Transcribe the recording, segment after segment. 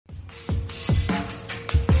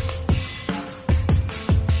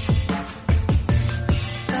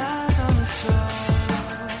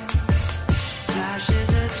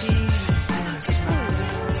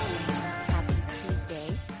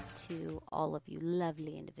of you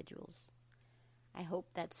lovely individuals. I hope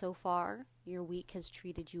that so far your week has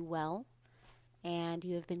treated you well and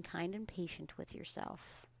you have been kind and patient with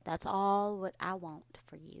yourself. That's all what I want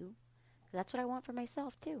for you. That's what I want for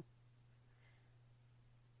myself too.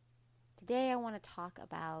 Today I want to talk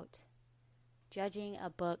about judging a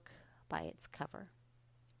book by its cover.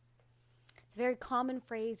 It's a very common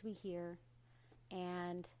phrase we hear,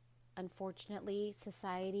 and unfortunately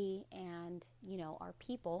society and, our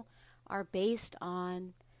people are based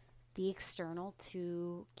on the external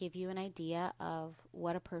to give you an idea of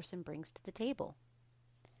what a person brings to the table.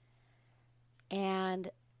 And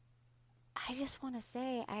I just want to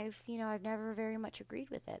say I've never very much agreed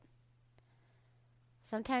with it.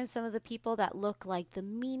 Sometimes some of the people that look like the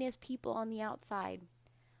meanest people on the outside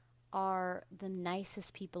are the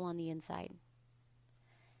nicest people on the inside.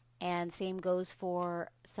 And same goes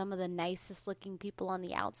for some of the nicest looking people on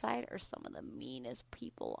the outside are some of the meanest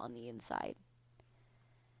people on the inside.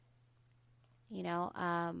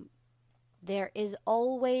 There is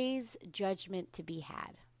always judgment to be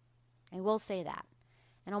had. I will say that.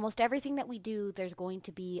 And almost everything that we do, there's going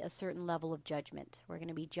to be a certain level of judgment. We're going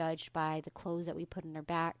to be judged by the clothes that we put in our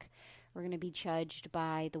back. We're going to be judged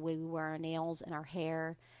by the way we wear our nails and our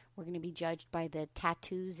hair. We're going to be judged by the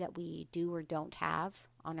tattoos that we do or don't have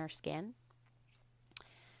on our skin.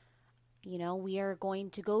 We are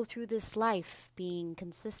going to go through this life being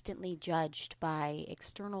consistently judged by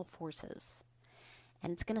external forces.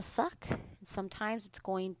 And it's going to suck. And sometimes it's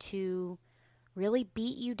going to really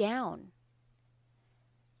beat you down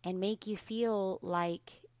and make you feel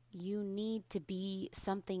like you need to be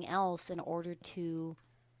something else in order to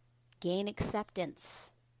gain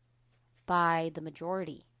acceptance by the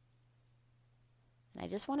majority. And I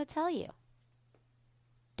just want to tell you,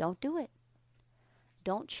 don't do it.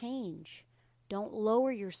 Don't change. Don't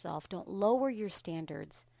lower yourself. Don't lower your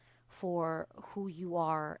standards for who you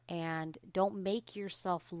are, and don't make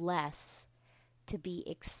yourself less to be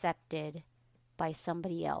accepted by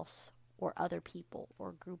somebody else or other people or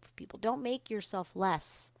a group of people. Don't make yourself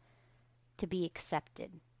less to be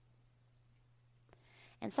accepted.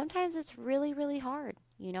 And sometimes it's really, really hard.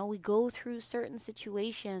 We go through certain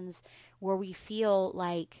situations where we feel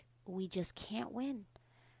like we just can't win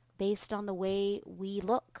based on the way we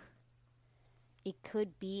look. It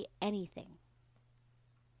could be anything.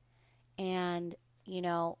 And,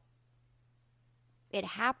 it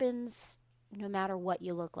happens no matter what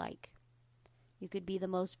you look like. You could be the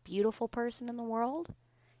most beautiful person in the world,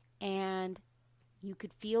 and you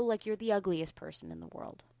could feel like you're the ugliest person in the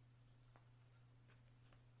world.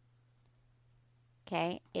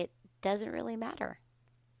 Okay? It doesn't really matter.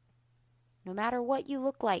 No matter what you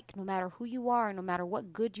look like, no matter who you are, no matter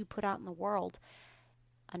what good you put out in the world,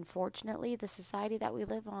 unfortunately, the society that we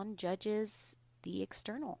live on judges the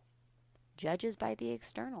external. Judges by the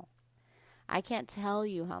external. I can't tell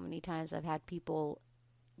you how many times I've had people,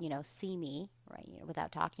 see me, right,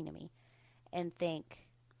 without talking to me, and think,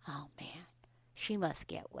 oh man, she must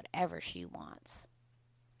get whatever she wants.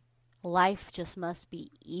 Life just must be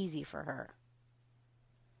easy for her.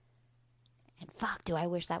 And fuck, do I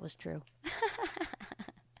wish that was true.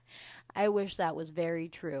 I wish that was very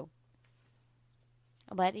true.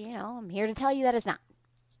 But, I'm here to tell you that it's not.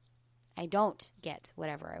 I don't get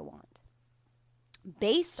whatever I want.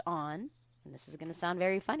 Based on, and this is going to sound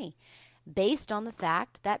very funny, based on the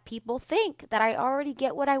fact that people think that I already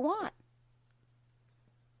get what I want.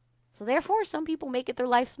 So therefore, some people make it their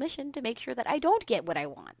life's mission to make sure that I don't get what I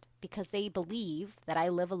want, because they believe that I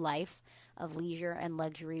live a life of leisure and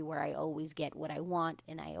luxury where I always get what I want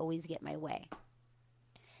and I always get my way.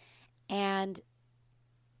 And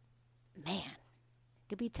man, it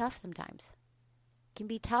can be tough sometimes. It can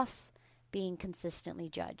be tough being consistently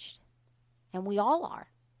judged. And we all are.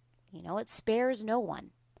 It spares no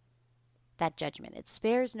one, that judgment. It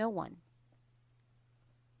spares no one.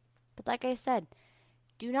 But like I said,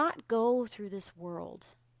 do not go through this world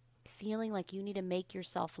feeling like you need to make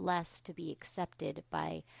yourself less to be accepted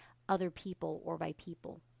by other people or by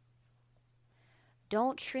people.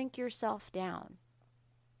 Don't shrink yourself down.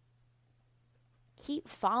 Keep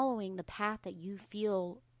following the path that you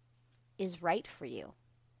feel is right for you.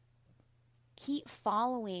 Keep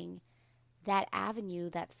following that avenue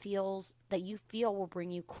that you feel will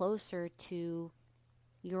bring you closer to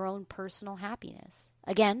your own personal happiness.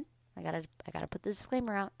 Again, I gotta put the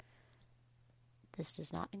disclaimer out. This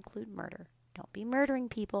does not include murder. Don't be murdering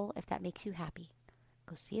people if that makes you happy.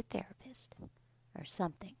 Go see a therapist or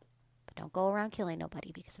something. But don't go around killing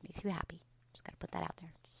nobody because it makes you happy. Just gotta put that out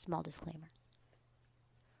there. Small disclaimer.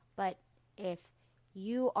 But if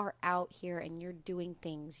you are out here and you're doing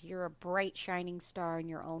things, you're a bright shining star in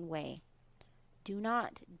your own way, do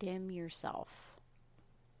not dim yourself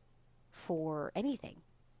for anything.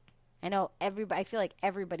 I know I feel like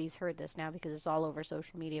everybody's heard this now because it's all over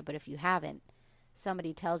social media, but if you haven't,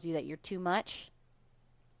 somebody tells you that you're too much,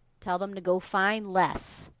 tell them to go find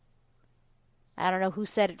less. I don't know who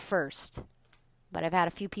said it first, but I've had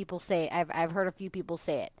a few people say it. I've heard a few people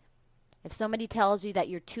say it. If somebody tells you that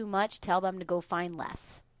you're too much, tell them to go find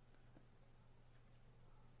less.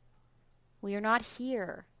 We are not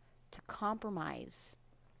here to compromise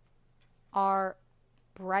our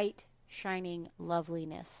bright, shining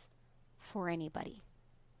loveliness for anybody.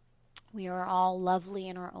 We are all lovely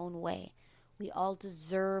in our own way. We all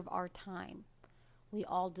deserve our time. We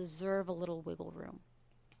all deserve a little wiggle room.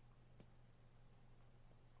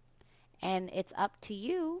 And it's up to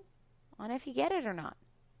you on if you get it or not.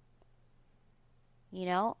 You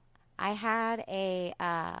know, I had a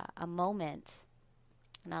moment,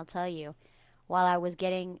 and I'll tell you, while I was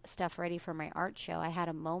getting stuff ready for my art show, I had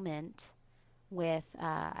a moment with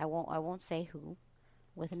I won't say who,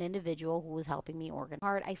 with an individual who was helping me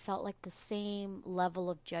organize. I felt like the same level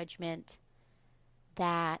of judgment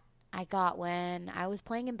that I got when I was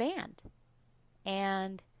playing in band,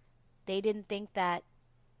 and they didn't think that,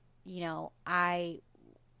 I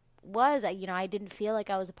didn't feel like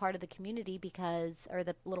I was a part of the community or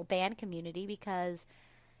the little band community because,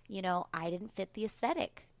 I didn't fit the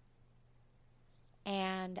aesthetic.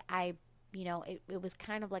 And it was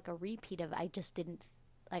kind of like a repeat of, I didn't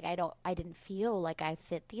feel like I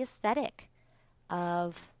fit the aesthetic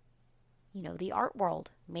of, the art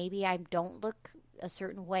world. Maybe I don't look a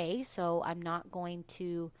certain way, so I'm not going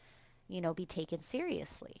to, be taken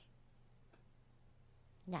seriously.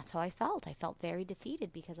 And that's how I felt. I felt very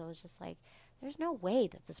defeated because I was just like, there's no way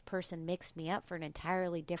that this person mixed me up for an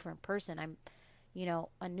entirely different person. I'm,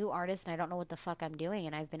 a new artist and I don't know what the fuck I'm doing.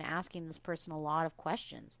 And I've been asking this person a lot of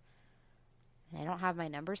questions. And I don't have my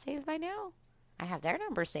number saved by now. I have their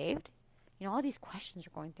number saved. All these questions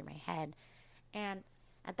are going through my head. And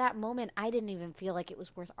at that moment, I didn't even feel like it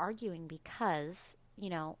was worth arguing because,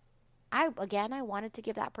 I wanted to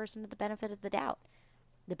give that person the benefit of the doubt.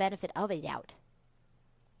 The benefit of a doubt.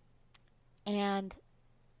 And,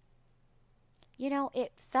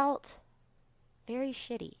 it felt very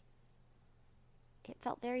shitty. It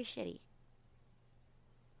felt very shitty,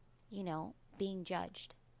 being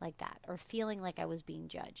judged like that or feeling like I was being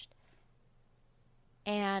judged.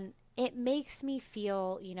 And it makes me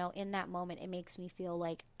feel, in that moment, it makes me feel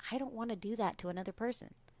like I don't want to do that to another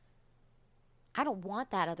person. I don't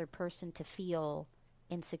want that other person to feel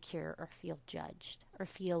insecure or feel judged or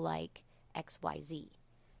feel like XYZ.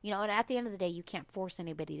 And at the end of the day, you can't force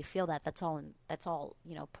anybody to feel that. That's all,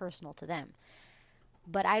 personal to them.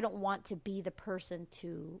 But I don't want to be the person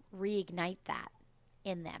to reignite that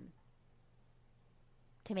in them,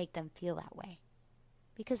 to make them feel that way.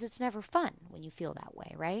 Because it's never fun when you feel that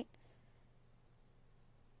way, right?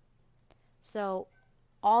 So,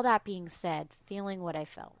 all that being said, feeling what I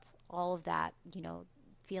felt, all of that,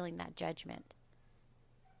 feeling that judgment,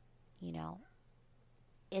 it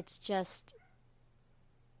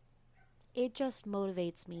just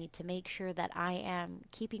motivates me to make sure that I am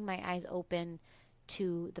keeping my eyes open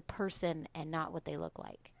to the person and not what they look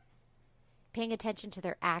like. Paying attention to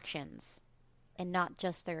their actions and not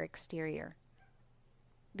just their exterior.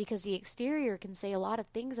 Because the exterior can say a lot of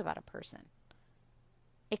things about a person.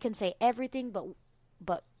 It can say everything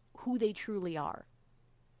but who they truly are.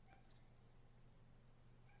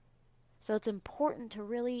 So it's important to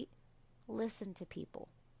really listen to people.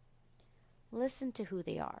 Listen to who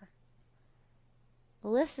they are.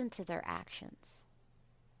 Listen to their actions.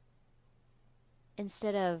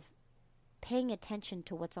 Instead of paying attention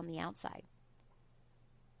to what's on the outside.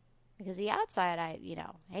 Because the outside, I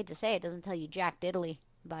hate to say it, doesn't tell you jack diddly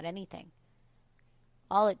about anything.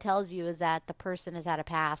 All it tells you is that the person has had a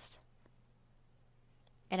past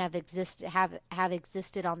and have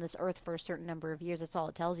existed on this earth for a certain number of years. That's all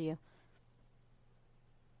it tells you.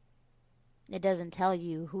 It doesn't tell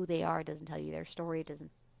you who they are. It doesn't tell you their story. It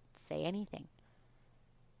doesn't say anything.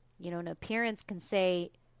 An appearance can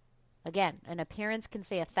say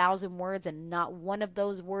 1,000 words and not one of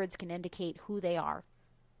those words can indicate who they are.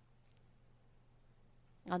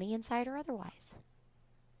 On the inside or otherwise.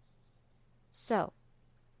 So,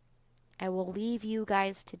 I will leave you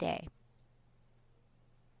guys today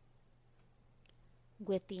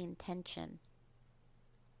with the intention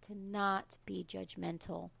to not be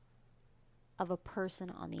judgmental of a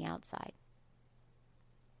person on the outside.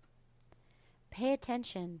 Pay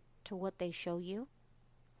attention to what they show you.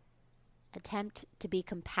 Attempt to be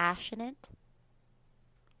compassionate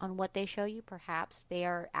on what they show you. Perhaps they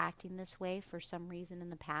are acting this way for some reason in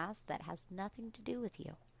the past that has nothing to do with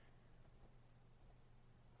you.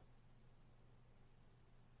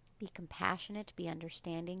 Be compassionate, be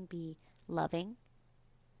understanding, be loving.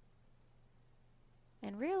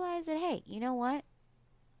 And realize that, hey, you know what?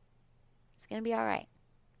 It's going to be all right.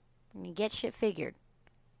 I'm going to get shit figured.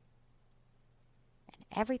 And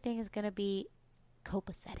everything is going to be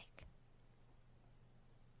copacetic.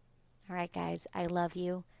 All right, guys, I love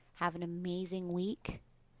you. Have an amazing week.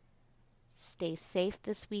 Stay safe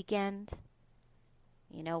this weekend.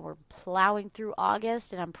 You know, we're plowing through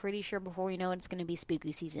August, and I'm pretty sure before we know it, it's going to be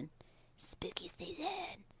spooky season. Spooky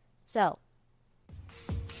season. So,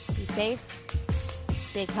 be safe.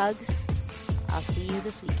 Big hugs. I'll see you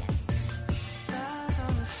this weekend.